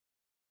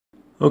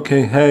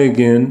Okay, hey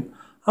again.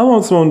 I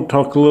also want to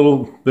talk a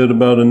little bit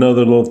about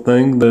another little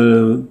thing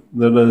that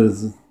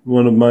is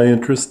one of my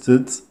interests.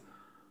 It's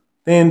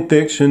fan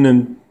fiction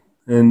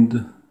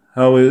and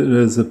how it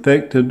has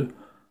affected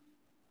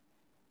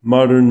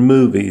modern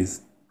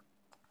movies.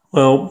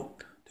 Well,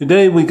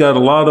 today we got a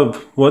lot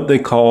of what they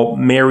call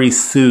Mary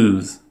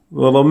Sues.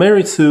 Well,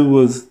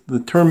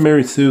 the term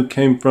Mary Sue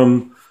came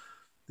from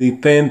the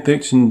fan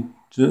fiction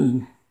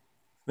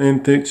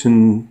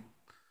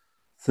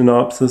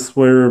synopsis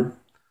where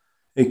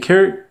a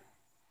character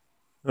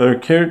a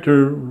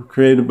character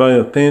created by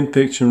a fan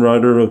fiction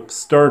writer of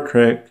Star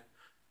Trek.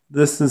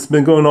 This has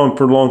been going on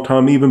for a long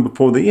time, even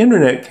before the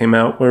internet came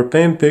out, where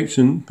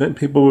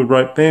people would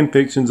write fan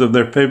fictions of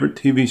their favorite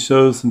TV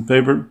shows and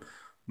favorite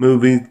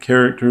movie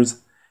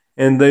characters,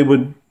 and they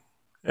would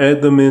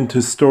add them into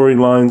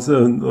storylines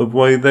of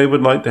way they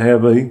would like to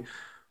have a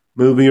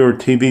movie or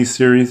TV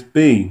series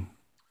be.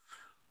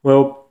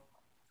 Well,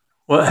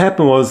 what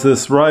happened was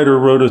this writer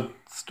wrote a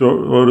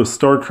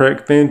Star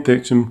Trek fan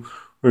fiction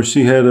where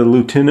she had a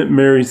Lieutenant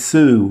Mary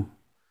Sue,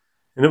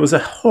 and it was a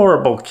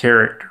horrible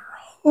character.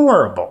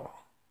 Horrible.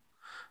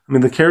 I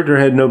mean, the character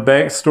had no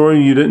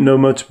backstory. You didn't know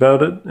much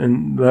about it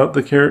and about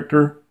the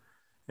character.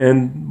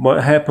 And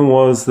what happened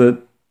was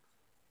that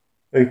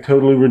they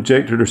totally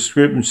rejected her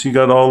script, and she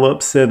got all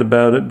upset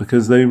about it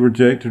because they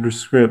rejected her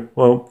script.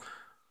 Well,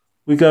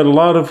 we got a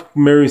lot of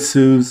Mary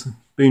Sues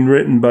being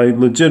written by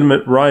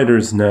legitimate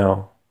writers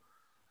now.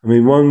 I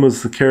mean, one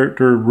was the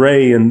character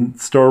Rey in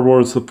Star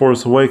Wars The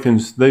Force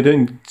Awakens. They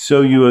didn't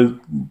show you a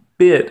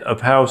bit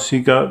of how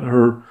she got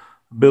her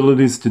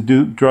abilities to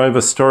drive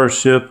a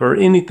starship or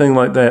anything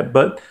like that.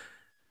 But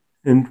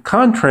in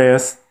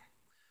contrast,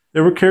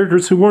 there were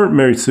characters who weren't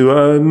Mary Sue.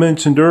 I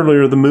mentioned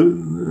earlier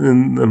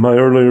in my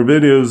earlier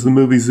videos the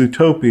movie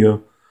Zootopia.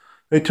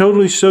 They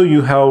totally show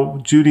you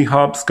how Judy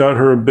Hopps got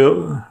her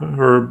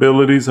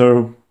abilities,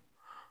 or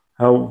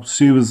how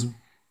she was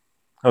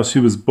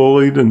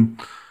bullied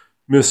and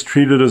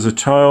mistreated as a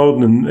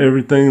child and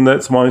everything.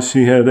 That's why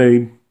she had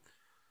a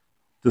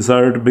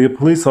desire to be a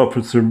police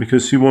officer,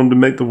 because she wanted to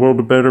make the world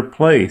a better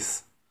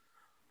place.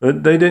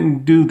 But they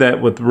didn't do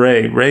that with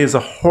Rey. Rey is a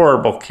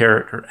horrible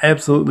character,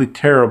 absolutely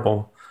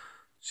terrible.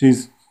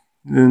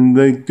 And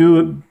they do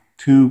it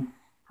to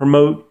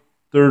promote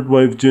third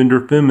wave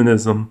gender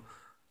feminism.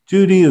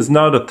 Judy is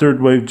not a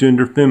third wave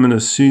gender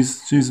feminist.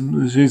 She's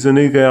an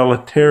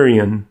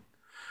egalitarian.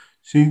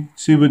 She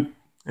would.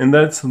 And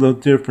that's the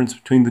difference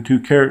between the two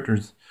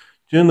characters.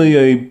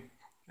 Generally,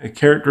 a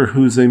character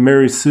who's a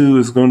Mary Sue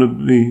is going to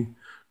be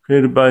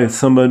created by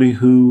somebody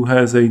who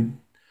has a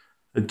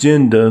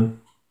agenda,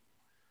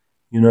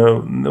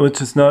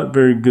 which is not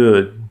very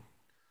good.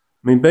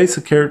 I mean, make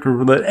a character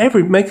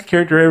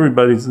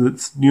everybody's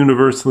that's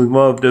universally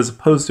loved, as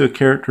opposed to a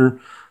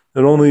character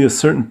that only a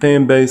certain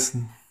fan base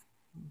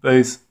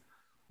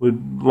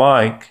would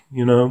like,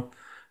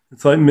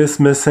 It's like Miss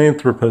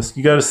Misanthropist.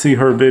 You got to see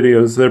her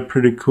videos; they're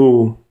pretty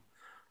cool.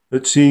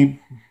 But she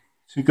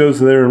goes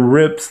there and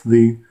rips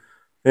the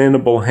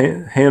Hannibal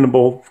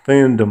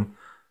fandom.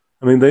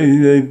 I mean,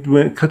 they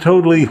went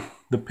totally.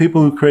 The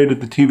people who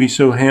created the TV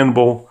show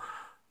Hannibal,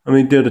 I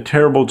mean, did a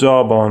terrible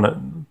job on it.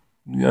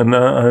 And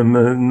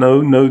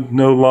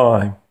no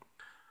lie.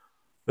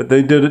 But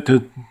they did it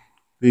to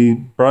the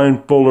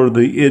Brian Fuller,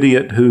 the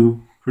idiot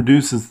who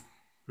produced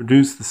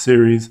the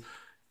series.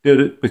 Did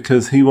it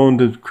because he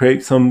wanted to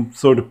create some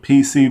sort of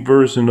PC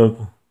version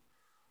of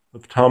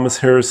Thomas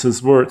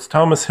Harris's works.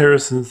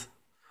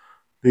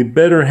 The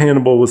better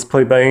Hannibal was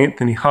played by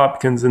Anthony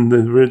Hopkins in the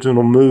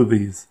original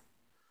movies.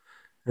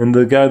 And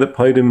the guy that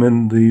played him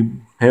in the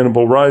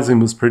Hannibal Rising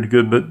was pretty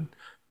good, but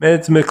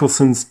Mads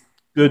Mikkelsen's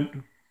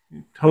good,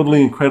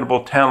 totally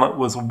incredible talent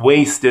was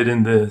wasted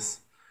in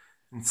this.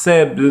 And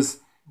Seb just,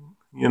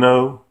 I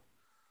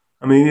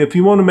mean, if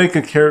you want to make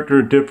a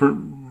character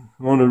different,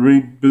 want to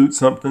reboot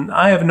something,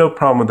 I have no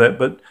problem with that,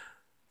 but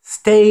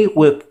stay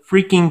with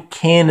freaking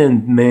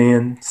canon,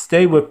 man.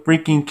 Stay with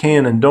freaking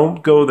canon.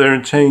 Don't go there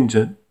and change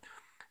it.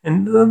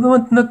 And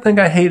the thing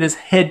I hate is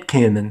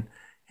headcanon.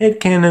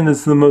 Headcanon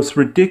is the most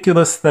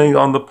ridiculous thing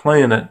on the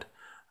planet.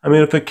 I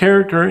mean, if a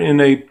character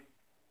in a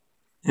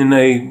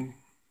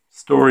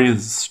story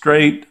is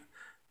straight,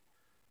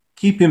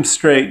 keep him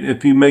straight.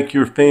 If you make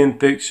your fan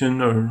fiction,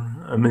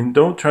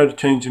 don't try to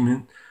change him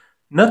in.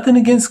 Nothing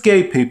against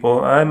gay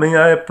people. I mean,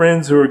 I have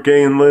friends who are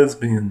gay and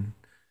lesbian,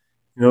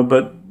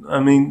 but I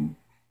mean,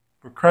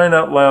 for crying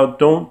out loud,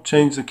 don't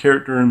change the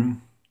character. And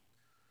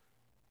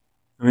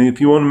I mean, if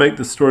you want to make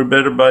the story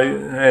better by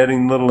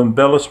adding little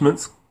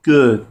embellishments,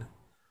 good.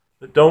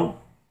 But don't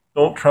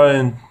try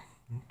and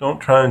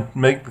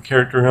make the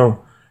character If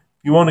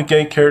you want a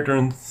gay character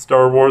in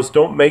Star Wars,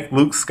 don't make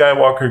Luke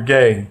Skywalker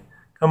gay.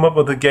 Come up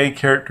with a gay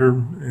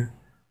character,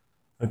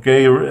 a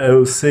gay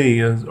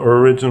OC or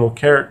original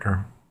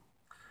character.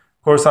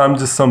 Of course, I'm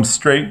just some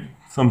straight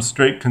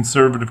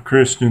conservative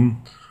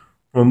Christian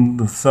from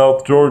the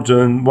South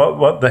Georgia, and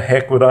what the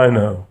heck would I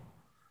know?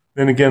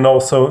 Then again,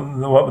 also,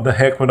 what the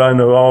heck would I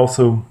know?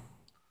 Also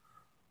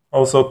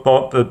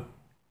thought that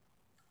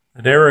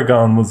that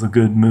Aragon was a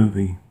good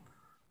movie.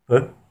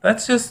 But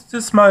that's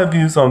just my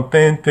views on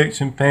fan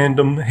fiction,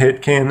 fandom,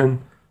 headcanon,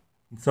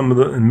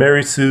 and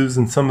Mary Sue's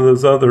and some of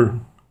those other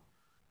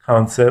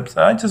concepts.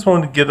 I just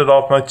wanted to get it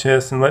off my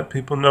chest and let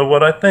people know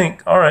what I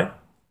think. All right.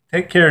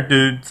 Take care,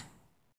 dudes.